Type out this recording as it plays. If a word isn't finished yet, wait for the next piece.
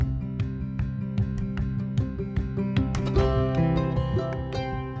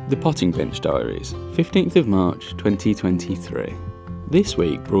The Potting Bench Diaries, 15th of March 2023. This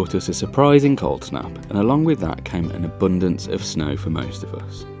week brought us a surprising cold snap, and along with that came an abundance of snow for most of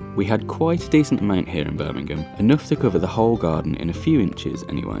us. We had quite a decent amount here in Birmingham, enough to cover the whole garden in a few inches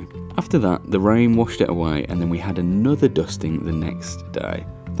anyway. After that, the rain washed it away, and then we had another dusting the next day.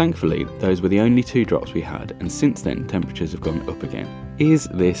 Thankfully, those were the only 2 drops we had, and since then temperatures have gone up again. Is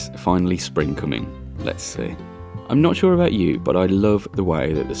this finally spring coming? Let's see. I'm not sure about you, but I love the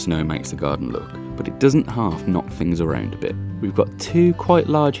way that the snow makes the garden look, but it doesn't half knock things around a bit. We've got 2 quite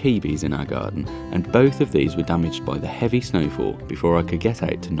large heabies in our garden, and both of these were damaged by the heavy snowfall before I could get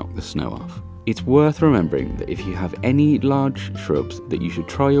out to knock the snow off. It's worth remembering that if you have any large shrubs, that you should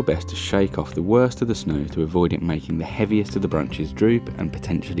try your best to shake off the worst of the snow to avoid it making the heaviest of the branches droop and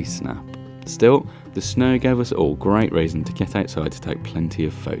potentially snap. Still, the snow gave us all great reason to get outside to take plenty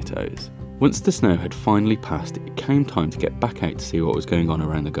of photos. Once the snow had finally passed, it came time to get back out to see what was going on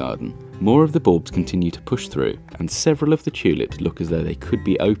around the garden. More of the bulbs continue to push through, and several of the tulips look as though they could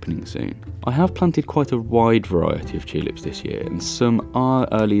be opening soon. I have planted quite a wide variety of tulips this year, and some are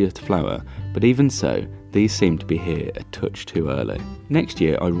earlier to flower, but even so, these seem to be here a touch too early. Next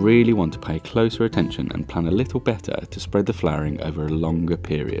year I really want to pay closer attention and plan a little better to spread the flowering over a longer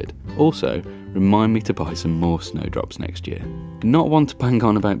period. Also, remind me to buy some more snowdrops next year. Not one to bang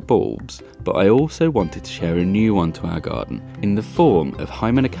on about bulbs, but I also wanted to share a new one to our garden, in the form of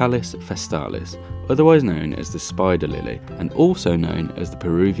Hymenocallis festalis, otherwise known as the spider lily, and also known as the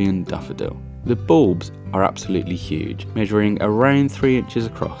Peruvian daffodil. The bulbs are absolutely huge, measuring around 3 inches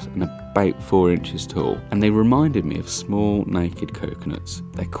across and about 4 inches tall, and they reminded me of small naked coconuts.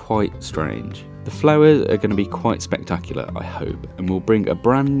 They're quite strange. The flowers are going to be quite spectacular, I hope, and will bring a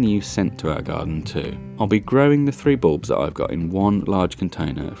brand new scent to our garden too. I'll be growing the 3 bulbs that I've got in one large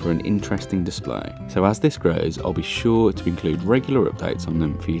container for an interesting display, so as this grows I'll be sure to include regular updates on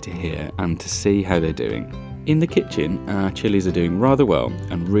them for you to hear and to see how they're doing. In the kitchen, our chilies are doing rather well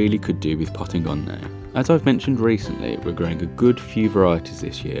and really could do with potting on now. As I've mentioned recently, we're growing a good few varieties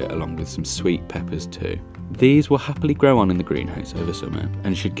this year along with some sweet peppers too. These will happily grow on in the greenhouse over summer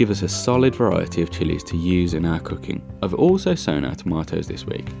and should give us a solid variety of chilies to use in our cooking. I've also sown our tomatoes this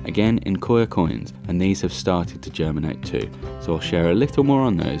week, again in coir coins, and these have started to germinate too, so I'll share a little more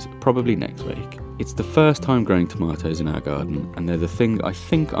on those probably next week. It's the first time growing tomatoes in our garden, and they're the thing I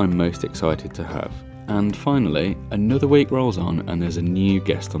think I'm most excited to have. And finally, another week rolls on and there's a new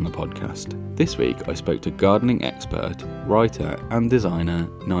guest on the podcast. This week I spoke to gardening expert, writer and designer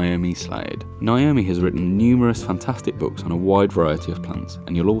Naomi Slade. Naomi has written numerous fantastic books on a wide variety of plants,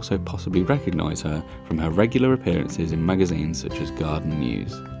 and you'll also possibly recognise her from her regular appearances in magazines such as Garden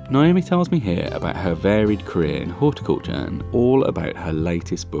News. Naomi tells me here about her varied career in horticulture and all about her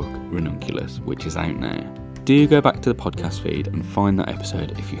latest book, Ranunculus, which is out now. Do go back to the podcast feed and find that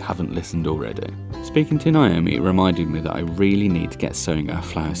episode if you haven't listened already. Speaking to Naomi reminded me that I really need to get sowing our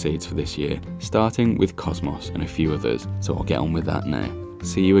flower seeds for this year, starting with Cosmos and a few others, so I'll get on with that now.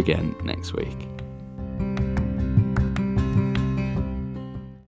 See you again next week.